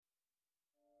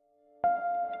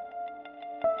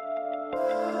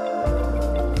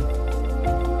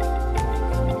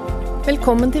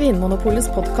Velkommen til Vinmonopolets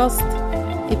podcast.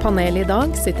 I panelet I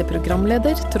dag sitter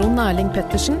programleder Trond Erling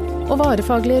Pettersen og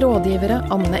varefaglige rådgivere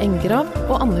Anne Engrav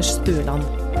og Anders Stueland.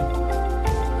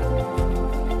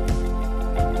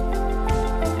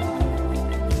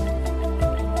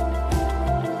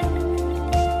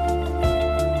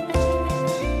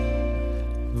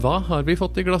 Hva har vi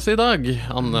fått I glasset I dag,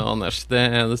 Anne og Anders? Det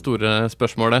det store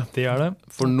spørsmålet. Det det.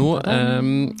 For nå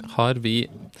har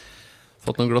vi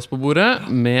fått noen glass på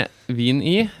bordet med vin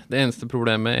I. Det eneste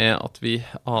problemet at vi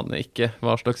aner ikke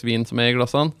hva slags vin som I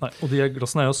glassene. Nei, og de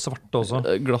glassene jo svarte også.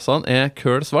 Glassene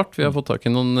køl svart. Vi har fått tak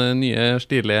I noen nye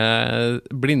stilige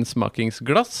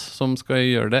blindsmakingsglass som skal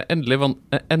gjøre det endelig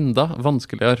enda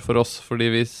vanskeligere for oss,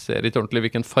 fordi vi ser ikke ordentlig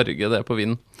hvilken farge det på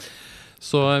vinen.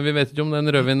 Så vi vet ikke om det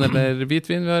en rødvin eller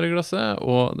hvitvin vi har I glasset,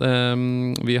 og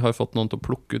vi har fått noen til å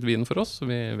plukke ut vinen for oss.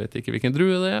 Vi vet ikke hvilken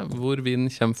drue det hvor vinen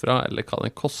kommer fra, eller hva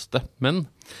den koster. Men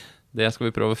det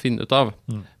skal vi prøve å finne ut av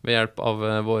ved hjelp av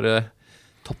våre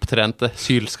topptrente,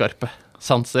 sylskarpe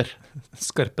sanser.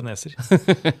 Skarpe neser.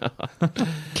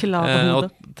 Klare hodet.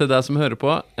 Og til deg som hører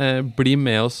på, bli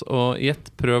med oss og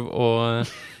prøv å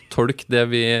tolk det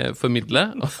vi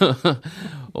formidler,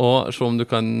 og se om du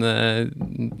kan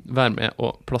være med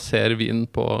og plassere vinen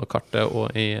på kartet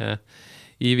og I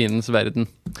vinens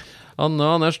verden. Anne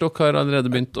og Anders, dere har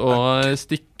allerede begynt å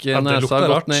stikke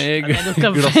nesa godt ned I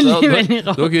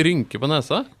glasset. Dere rynker på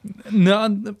nesa?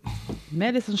 Ja,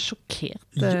 Med litt sånn sjokkert.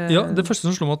 ja, det første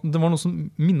som slår meg at det var noe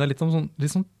som minnet litt om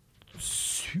litt sånn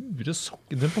sure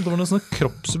sokker. Det på en måte var noe sånn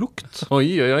kroppslukt. Oi.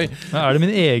 Ja, det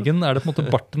min egen? Det på en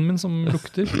måte barten min som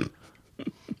lukter?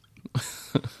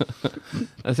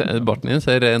 Barten din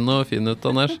ser ren og fin ut,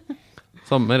 Anders.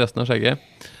 Samme med resten av skjegget.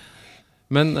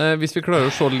 Men hvis vi klarer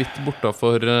å se litt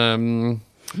bortafor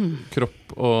kropp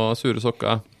og sure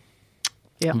sokker,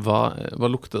 hva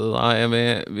lukter det da?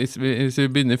 Hvis vi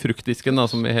begynner I fruktdisken da,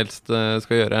 som vi helst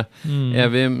skal gjøre,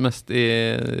 vi mest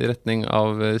I retning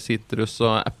av citrus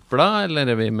og epler,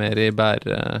 eller vi mer I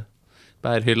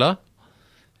bærhylla?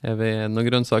 Vi noen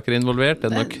grønnsaker involvert? Det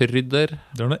noe krydder?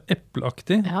 Det noe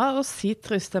epleaktig. Ja, og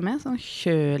citrus det mer sånn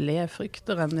kjølige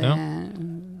frukter enn de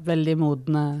veldig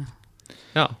modne.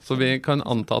 Ja, så vi kan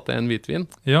anta at det en hvitvin.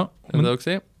 Ja. Det dere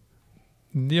sier?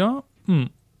 Ja,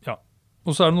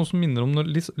 Og så det noe som minner om noe,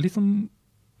 litt sånn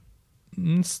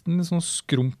nesten litt sånn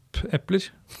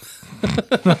skrumpepler.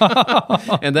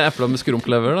 Det epler med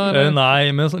skrumplever da?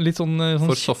 Nei, men litt sånn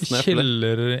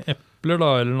kjellerepler da,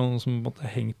 eller noen som måtte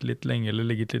hengt litt lenge, eller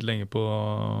ligget litt lenge på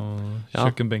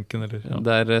kjøkkenbenken. Eller,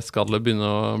 Der skallet begynner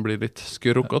å bli litt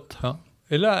skrukkott. Ja.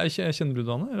 Eller kjenner du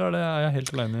det, Anne? Eller jeg helt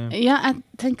alene? Ja, jeg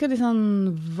tenker litt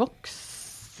sånn voks.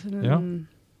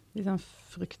 Litt sånn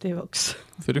fruktig voks.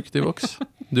 Fruktig voks.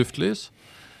 Duftlys.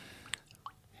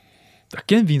 Det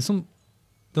ikke en vin som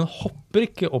den hopper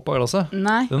ikke opp av glasset.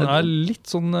 Nei. Den litt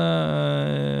sånn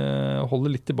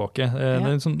holder litt tilbake. Det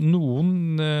liksom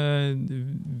noen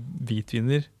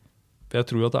hvitviner, for jeg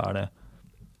tror at det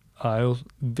jo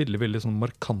veldig, veldig sånn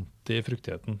markante I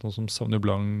fruktigheten, sånn som Sauvignon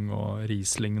Blanc og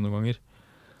Riesling noen ganger.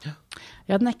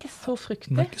 Ja, den ikke så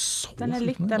fruktig. Den ikke så den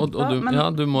litt fruktig.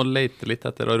 dempet. Du må lete litt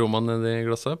etter aromaen nede I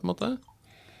glasset, på en måte.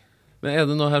 Men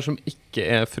det noe her som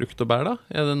ikke frukt og bær da?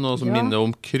 Det noe som minner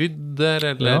om krydder,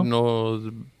 eller noe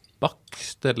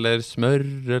bakst, eller smør,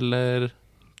 eller...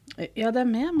 Ja, det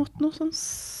mer mot noe sånn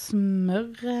smør,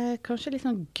 kanskje litt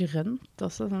sånn grønt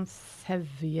også, sånn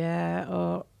sevje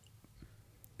og...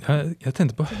 Jeg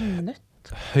tenkte på nøtt.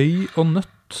 Høy og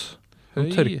nøtt.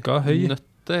 Tørka høy.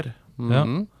 Nøtter. Ja.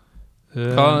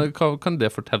 Hva kan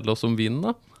det fortelle oss om vinen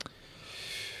da?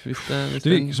 Det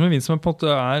virker som en vin som på en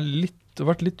måte har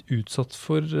vært litt utsatt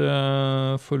for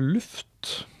luft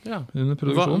under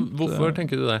produksjon. Hvorfor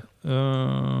tenker du det?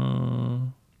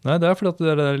 Nei, det fordi at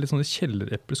det litt sånn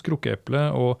kjellereple, skrukkeeple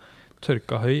og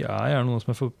tørka høy gjerne noe som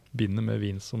jeg forbinder med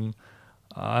vin som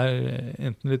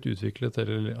enten litt utviklet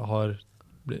eller har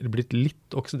blitt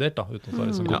litt oksidert da, uten at det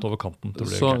liksom gått over kanten.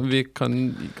 Så vi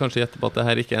kan kanskje gjette på at det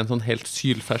her ikke en sånn helt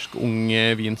sylfersk ung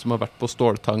vin som har vært på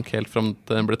ståltank helt frem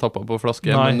til den ble tappet på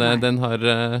flaske, men den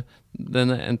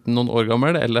enten noen år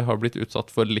gammel eller har blitt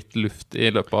utsatt for litt luft I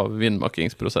løpet av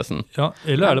vinmakingsprosessen. Ja,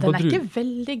 eller det på den ikke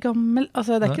veldig gammel,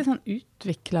 altså det ikke sånn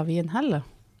utviklet vin heller.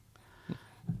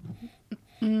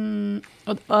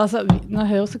 Altså, nå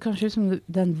høres det kanskje ut som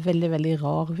det en veldig, veldig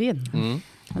rar vin.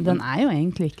 Men den jo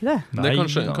egentlig ikke det. Det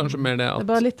kanskje mer det at... Det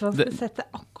bare litt vanskelig å sette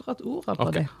akkurat ordet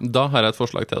på det. Da har jeg et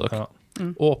forslag til dere.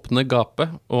 Åpne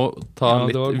gapet og ta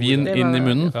litt vin inn I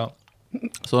munnen.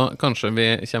 Så kanskje vi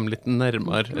kommer litt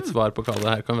nærmere et svar på hva det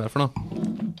her kan være for noe.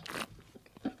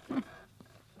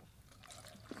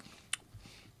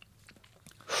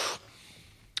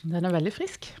 Den er veldig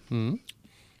frisk.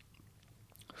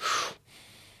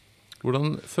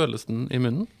 Hvordan føles den i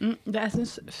munnen? Jeg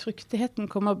synes fruktigheten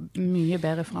kommer mye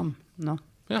bedre fram nå.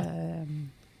 Ja.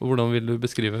 Og hvordan vil du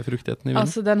beskrive fruktigheten i vinen?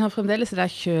 Altså, den har fremdeles det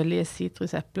der kjølige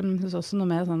citruseplet, men det er også noe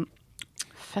mer sånn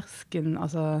fersken,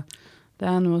 altså det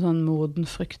er noe sånn moden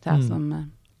frukt her som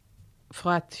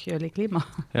fra et kjølig klima,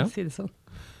 si det sånn.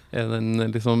 Er den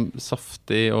liksom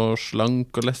saftig og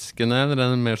slank og leskende, eller er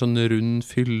den mer sånn rund,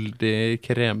 fyldig,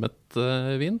 kremet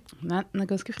vin? Nei, den er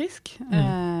ganske frisk.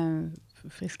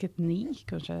 Friskhet 9,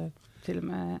 kanskje til og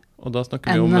med. Og da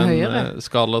snakker vi om en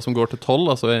skala som går til 12,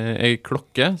 altså en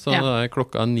klokke, så da er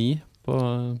klokka 9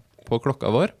 på klokka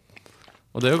vår.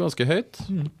 Og det er jo ganske høyt.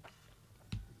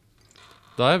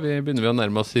 Da begynner vi å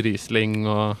nærme oss Riesling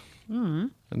og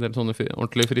en del sånne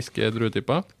ordentlig friske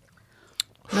druetyper.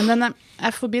 Men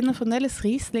jeg forbinder fremdeles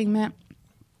Riesling med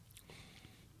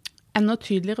enda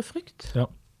tydeligere frukt. Ja.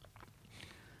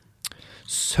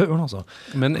 Søren, altså.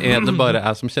 Men er det bare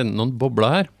jeg som kjenner noen bobler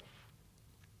her?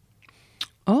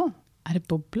 Er det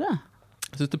bobler?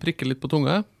 Jeg synes det prikker litt på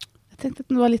tunga. Jeg tenkte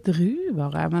at den var litt ru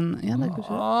bare, men det er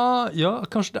kanskje... Ja,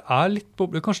 kanskje det er litt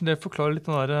bobler. Kanskje det forklarer litt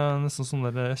den der, nesten sånn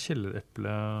der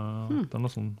kjellereple. Det er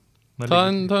noe sånn... Ta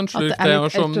en slurk til, og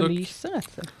se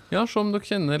om dere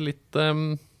kjenner litt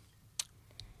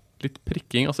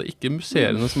prikking, altså ikke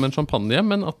musserende som en champagne,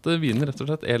 men at vinen rett og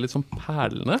slett er litt sånn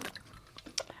perlende.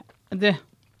 Jeg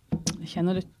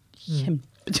kjenner det kjempetydelig.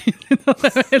 Det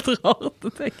er helt rart.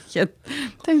 Jeg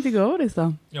tenkte ikke over det i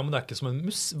stedet. Ja, men det er ikke som en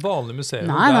vanlig museum.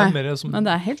 Nei, men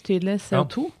det er helt tydelig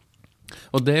CO2.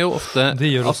 Og det er jo ofte, at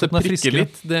det prikker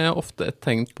litt, det er ofte et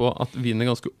tegn på at vin er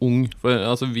ganske ung. For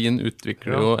altså, vin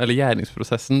utvikler jo, eller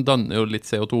gjæringsprosessen danner jo litt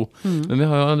CO2. Men vi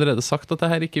har jo allerede sagt at det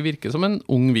her ikke virker som en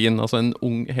ung vin, altså en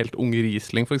helt ung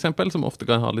Riesling for eksempel, som ofte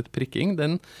kan ha litt prikking.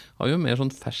 Den har jo mer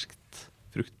sånn ferskt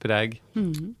fruktpreg.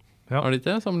 Har det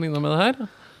ikke sammenlignet med det her?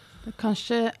 Det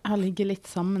kanskje har ligget litt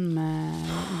sammen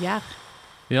med gjær.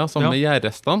 Ja, sammen med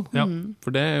gjærrestene.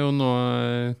 For det er jo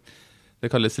noe... Det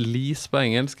kalles lis på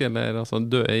engelsk, eller altså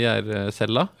døde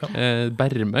gjærceller.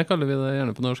 Berme kaller vi det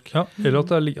gjerne på norsk. Ja, eller at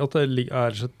det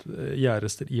er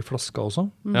gjærrester i flaska også.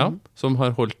 Ja, som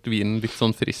har holdt vinen litt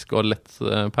sånn frisk og lett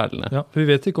perlende. Ja, for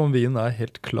vi vet ikke om vinen er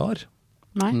helt klar.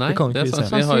 Nei, det kan ikke vi se.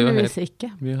 Sannsynligvis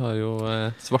ikke. Vi har jo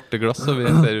svarte glass, så vi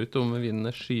ser ut om vinen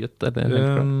er skyet eller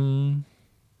helt klar.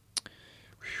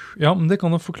 Ja, men det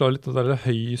kan jo forklare litt det der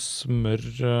høy smør,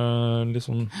 litt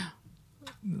sånn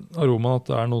aroma, at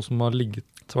det er noe som har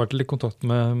vært litt i kontakt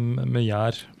med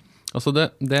gjær. Altså det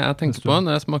jeg tenker på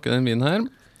når jeg smaker den vinen her,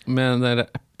 med det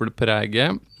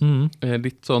eplepreget,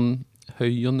 litt sånn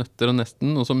høy og nøtter og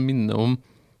nesten, og som minner om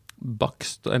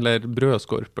bakst eller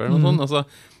brødskorper eller noe sånt. Altså,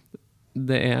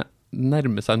 det er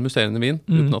nærmer seg en musserende vin,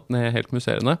 uten at den er helt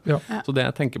musserende. Så det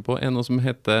jeg tenker på er noe som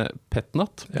heter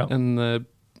petnat, en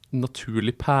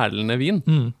naturlig perlende vin.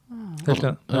 Helt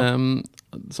det.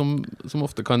 Som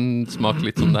ofte kan smake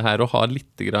litt som det her, og ha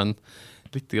litt grann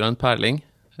perling,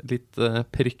 litt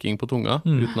prikking på tunga,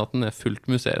 uten at den er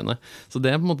fullt musserende. Så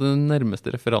det er på en måte den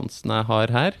nærmeste referansen jeg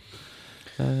har her.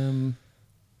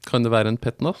 Kan det være en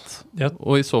petnat?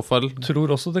 Og i så fall...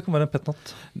 Tror også det kan være en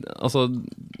petnat. Altså,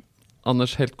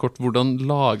 Anders, helt kort, hvordan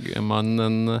lager man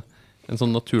en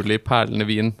sånn naturlig perlende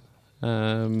vin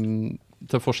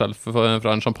til forskjell fra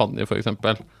en champagne, for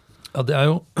eksempel? Ja, det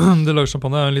lager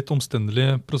champagne er en litt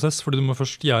omstendelig prosess, fordi du må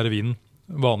først gjære vinen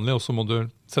vanlig, og så må du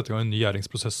sette i gang en ny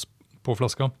gjæringsprosess på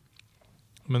flaska.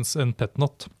 Mens en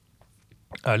petnat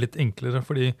er litt enklere,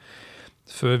 fordi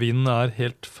før vinen er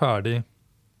helt ferdig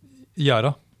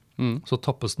gjæra, så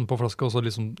tappes den på flaska, og så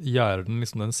liksom gjærer den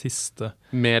liksom den siste.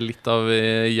 Med litt av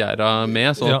gjæra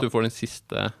med, så at du får den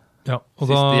siste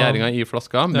gjæringa i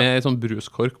flaska, med sånn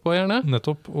bruskork på gjerne.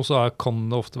 Nettopp, og så kan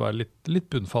det ofte være litt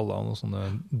bunnfall av noen sånne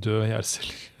døde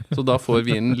gjærceller. Så da får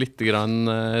vinen litt grann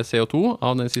CO2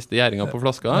 av den siste gjæringa på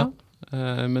flaska,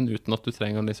 men uten at du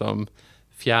trenger å liksom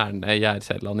fjerne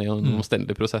gjærcellene i en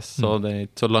omstendelig prosess, og det er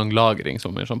ikke så lang lagring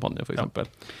som i champagne, for eksempel.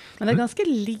 Men det er ganske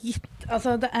lite,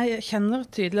 altså jeg kjenner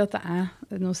tydelig at det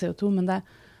er noe CO2, men det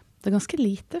er ganske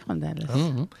lite fremdeles.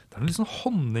 Det er litt sånn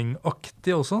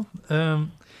honningaktig også.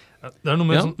 Det er noe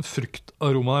med sånn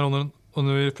fruktaroma her, og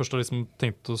når vi først har liksom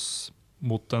tenkt oss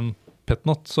mot en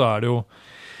petnat, så er det jo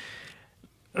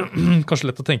kanskje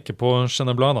lett å tenke på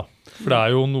Chenin Blanc, da. For det er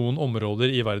jo noen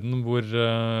områder i verden hvor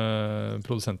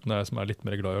produsentene som er litt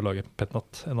mer glad i å lage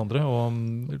petnat enn andre, og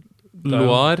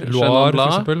Loire, for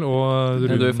eksempel, og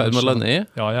er du i ferd med å lande i?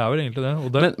 Ja, jeg er vel egentlig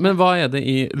det. Men hva er det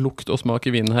i lukt og smak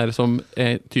i vinen her som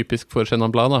er typisk for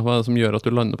Chenin Blanc, da? Hva er det som gjør at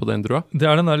du lander på den drua? Det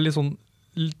er den der litt sånn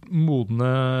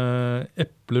modne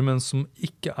epler, men som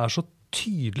ikke er så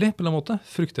tydelig på en måte.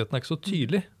 Fruktigheten ikke så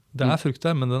tydelig. Det frukt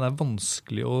der, men den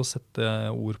vanskelig å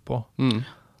sette ord på.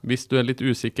 Hvis du litt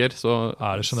usikker, så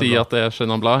det si at det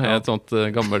Chenin Blanc et sånt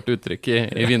gammelt uttrykk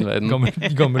i vinverden.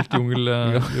 Gammelt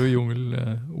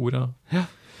jungelord,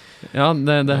 Ja,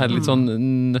 det her litt sånn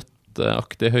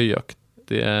nøtteaktig,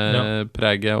 høyaktige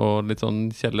preget og litt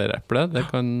sånn kjellereple, det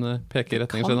kan peke i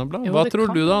retning Chenin Blanc. Hva tror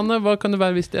du da, Anne? Hva kan det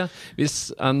være hvis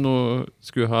jeg nå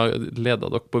skulle ha ledet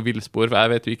dere på villspor, for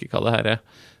jeg vet jo ikke hva det her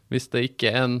hvis det ikke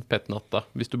en petnat da,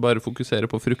 hvis du bare fokuserer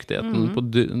på fruktigheten, på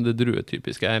det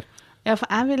druetypiske her. Ja,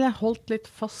 for jeg ville holdt litt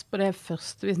fast på det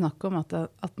første vi snakker om, at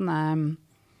den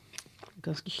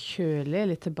ganske kjølig,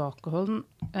 litt tilbakeholden.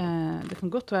 Det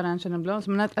kan godt være det en Chenin Blanc,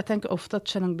 men jeg tenker ofte at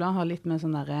Chenin Blanc har litt mer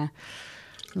sånn der,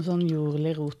 noe sånn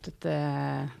jordlig rotete,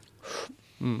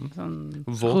 sånn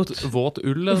våt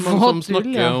ull, det man som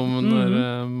snakker om når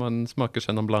man smaker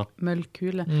Chenin Blanc.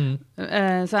 Møllkule.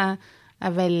 Så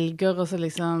jeg velger å så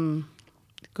liksom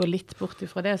gå litt bort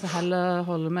ifra det, så heller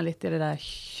holde meg litt i det der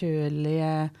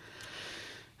kjølige,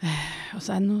 og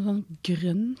så det noe sånn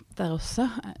grønt der også.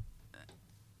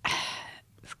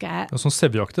 Det sånn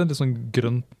sevjaktig, litt sånn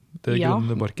grønt, det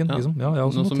grønne barken, liksom. Ja, jeg har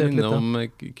også noe som minner om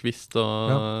kvist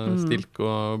og stilk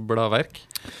og bladverk.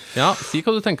 Ja, si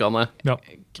hva du tenker, Anne. Ja.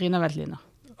 Grünerveltliner.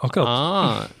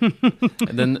 Akkurat.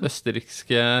 Den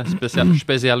østerrikske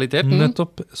spesialiteten.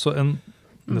 Nettopp, så en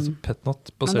petnat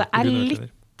basert på grünerveltliner. Men det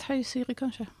litt høy syre,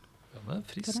 kanskje. Ja, det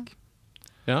frisk.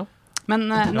 Ja. Men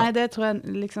nei, det tror jeg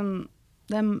liksom,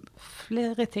 det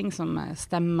flere ting som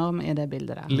stemmer med i det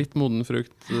bildet der. Litt moden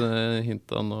frukt, hint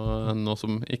av noe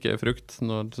som ikke frukt,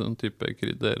 noe sånn type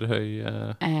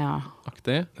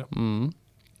krydderhøy-aktig.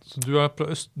 Så du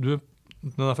den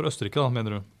fra Østerrike da,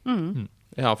 mener du?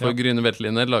 Ja, for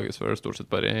grünerveltliner lages vel stort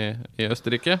sett bare i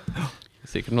Østerrike.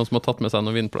 Sikkert noen som har tatt med seg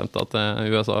noen vindplanter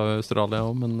til USA og Australia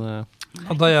også, men...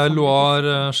 Da jeg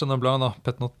Loire, Chenin Blanc, da,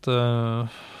 petnat...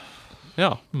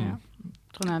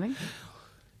 Trond Erling?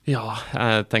 Ja,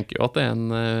 jeg tenker jo at det en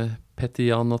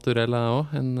Petit naturell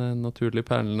også, en naturlig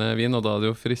perlende vin, og da det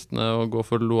jo fristende å gå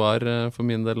for Loire for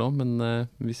min del også, men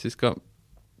hvis vi skal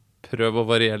prøve å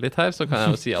variere litt her, så kan jeg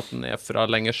jo si at den fra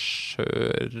lenger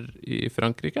sør i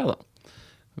Frankrike, da.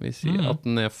 Vi sier at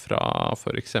den fra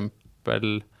for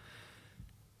eksempel,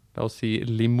 la oss si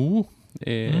Limoux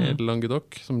i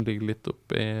Languedoc, som ligger litt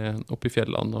opp i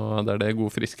fjellene, og der det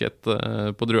god friskhet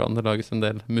på druene. Det lages en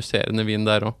del musserende vin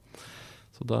der også.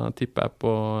 Så da tipper jeg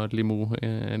på Limoux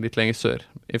litt lenger sør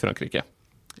i Frankrike,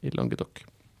 i Languedoc.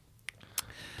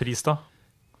 Pris da?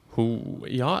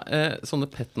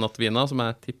 Sånne petnatviner som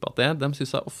jeg tipper at de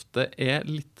synes jeg ofte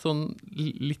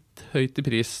litt høyt i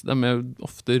pris. De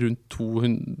ofte rundt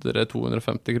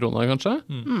 200-250 kroner kanskje.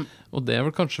 Og det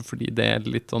vel kanskje fordi det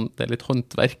litt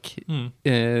håndverk.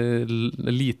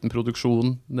 Liten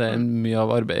produksjon. Mye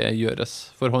av arbeidet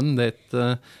gjøres for hånd. Det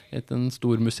en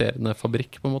stor musserende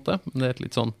fabrikk på en måte. Det et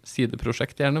litt sånn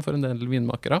sideprosjekt gjerne for en del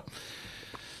vinmakere.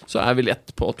 Så jeg vil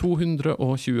gjette på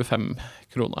 225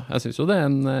 kroner. Jeg synes jo det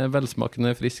en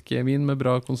velsmakende frisk vin med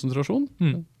bra konsentrasjon.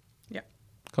 Ja.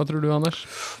 Hva tror du, Anders?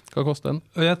 Hva koster den?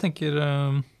 Jeg tenker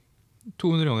 200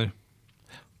 kroner.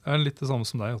 Det litt det samme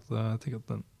som deg. At jeg tenker at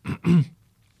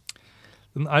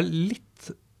den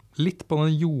litt på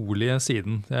den jordlige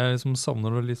siden. Jeg liksom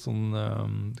savner det litt sånn,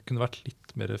 det kunne vært litt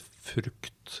mer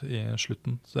frukt i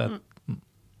slutten. Så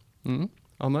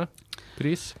Anne,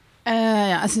 pris?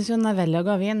 Jeg synes jo den veldig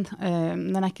god vin.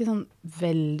 Den ikke sånn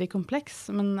veldig kompleks,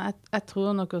 men jeg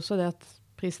tror nok også det at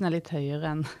prisen litt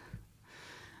høyere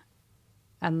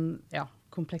enn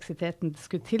kompleksiteten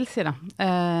skulle tilsi da.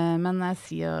 Men da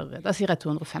sier jeg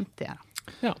 250,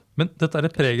 Ja. Men dette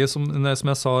et preget som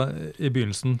jeg sa i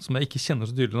begynnelsen, som jeg ikke kjenner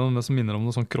så tydelig nå, men som minner om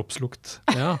noe sånn kroppslukt.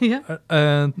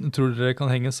 Tror dere kan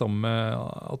henge sammen med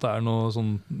at det noe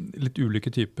sånn litt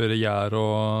ulike typer gjær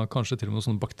og kanskje til og med noen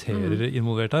sånne bakterier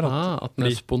involvert her? At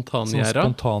den spontangjæra?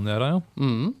 Sånn spontangjæra,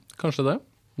 kanskje det.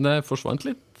 Det forsvant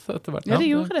litt etter hvert. Ja, det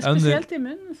gjorde det, spesielt i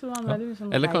munnen. Så var det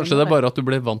sånn eller kanskje det bare at du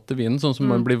ble vant til vinen, sånn som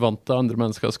man blir vant til andre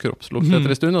menneskers kroppslukt etter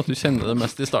en stund, at du kjenner det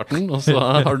mest i starten, og så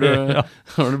har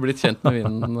du blitt kjent med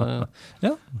vinen.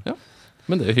 Ja.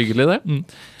 Men det hyggelig det.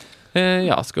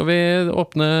 Skal vi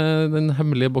åpne den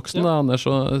hemmelige boksen da, Anders,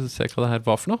 og se hva det her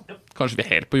var for noe? Kanskje vi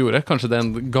helt på jordet? Kanskje det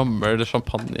en gammel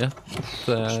champagne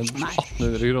til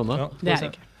 1800 kroner? Ja, det det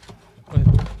ikke.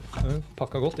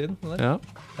 Pakka godt inn. Ja.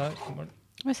 Her kommer den.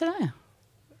 Hva er det?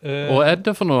 Hva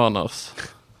det for noe, Anders?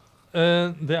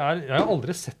 Jeg har aldri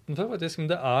sett den før, faktisk,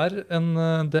 men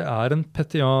det en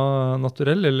Petit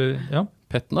naturell, eller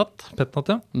Petnat,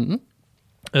 ja.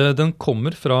 Den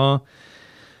kommer fra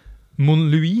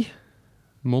Montlouis,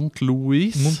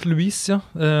 Montlouis, ja.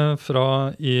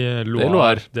 Fra i Loire. Det er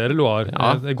Loire. Det er Loire.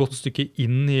 Ja. Et godt stykke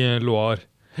inn i Loire.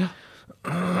 Ja.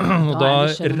 Og da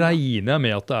regner jeg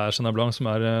med at det er Chenin Blanc som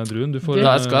er druen. Du får,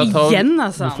 Da skal jeg ta- Igjen,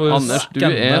 altså. du får Anders, du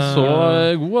skanne- er så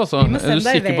god, altså. Vi må Er du sende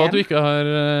deg sikker på at du VM. ikke har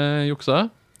juksa?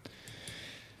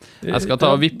 Jeg skal ta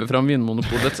og vippe fram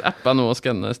Vinmonopolets app nå og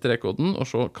skanne strekkoden og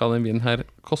se hva den vinen her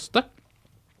koster.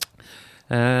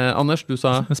 Anders, du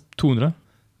sa 200.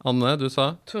 Anne, du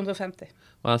sa 250.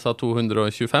 og jeg sa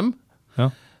 225. Ja.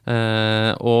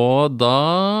 Og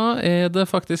da er det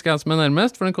faktisk jeg som er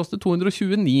nærmest, for den koster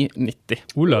 229,90.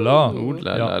 Oh la la. Oh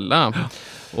la la la.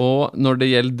 Og når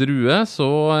det gjelder drue, så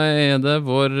er det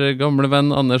vår gamle venn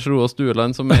Anders Roa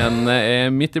Stueland som igjen er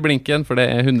midt i blinken, for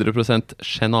det er 100%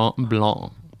 Chenin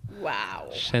Blanc. Wow.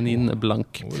 Chenin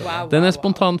Blanc. Wow, Den er wow, wow.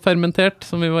 spontanfermentert,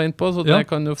 som vi var inne på, så det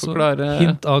kan jo så forklare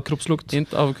hint av kroppslukt. hint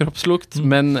av kroppslukt,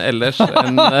 men ellers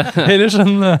en, Ellers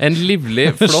en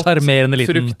livlig, flott, Charmerende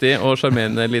liten. fruktig og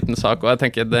charmerende liten sak. Og jeg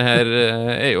tenker, det her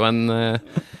er jo en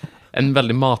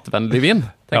veldig matvennlig vin,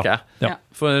 tenker jeg. Ja.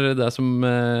 For det som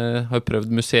har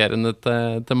prøvd musserende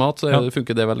til mat, så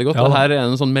funker det veldig godt. Ja, og da. her er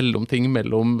en sånn mellomting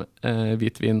mellom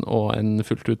hvitvin og en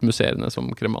fullt ut musserende som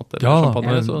kremat eller Ja, da,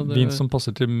 champagne. en Så det, vin som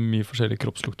passer til mye forskjellig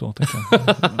kroppslukt også, tenker jeg.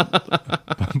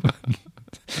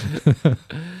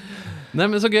 Nei,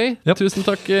 men så gøy. Yep. Tusen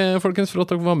takk, folkens, for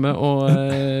at dere var med og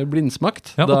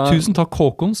blindsmakt. Ja, og tusen takk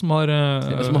Håkon som har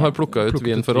plukket ut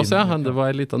vin for oss, ja. Det var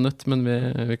en liten nøtt, men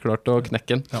vi klarte å knekke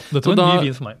den. Ja, dette Så var en da- ny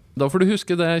vin for meg. Da får du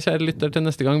huske det, kjære lytter, til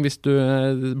neste gang. Hvis du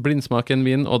blindsmaker en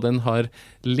vin, og den har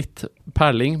litt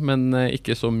perling, men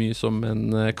ikke så mye som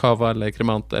en cava eller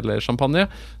cremant eller champagne,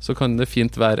 så kan det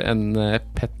fint være en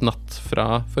pet natt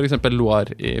fra for eksempel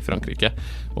Loire i Frankrike.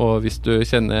 Og hvis du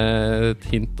kjenner et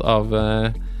hint av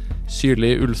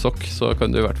syrlig ullsokk, så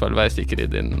kan du i hvert fall være sikker i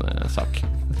din sak.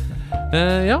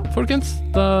 Ja, folkens,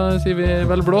 da sier vi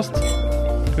vel blåst.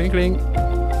 Kling, kling.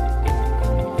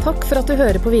 Takk for at du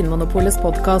hører på Vinmonopolets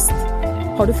podcast.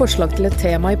 Har du forslag til et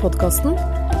tema i podcasten?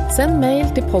 Send mail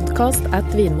til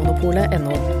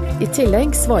podcast@vinmonopolet.no. I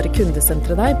tillegg svarer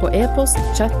kundesenteret deg på e-post,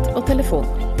 chat og telefon.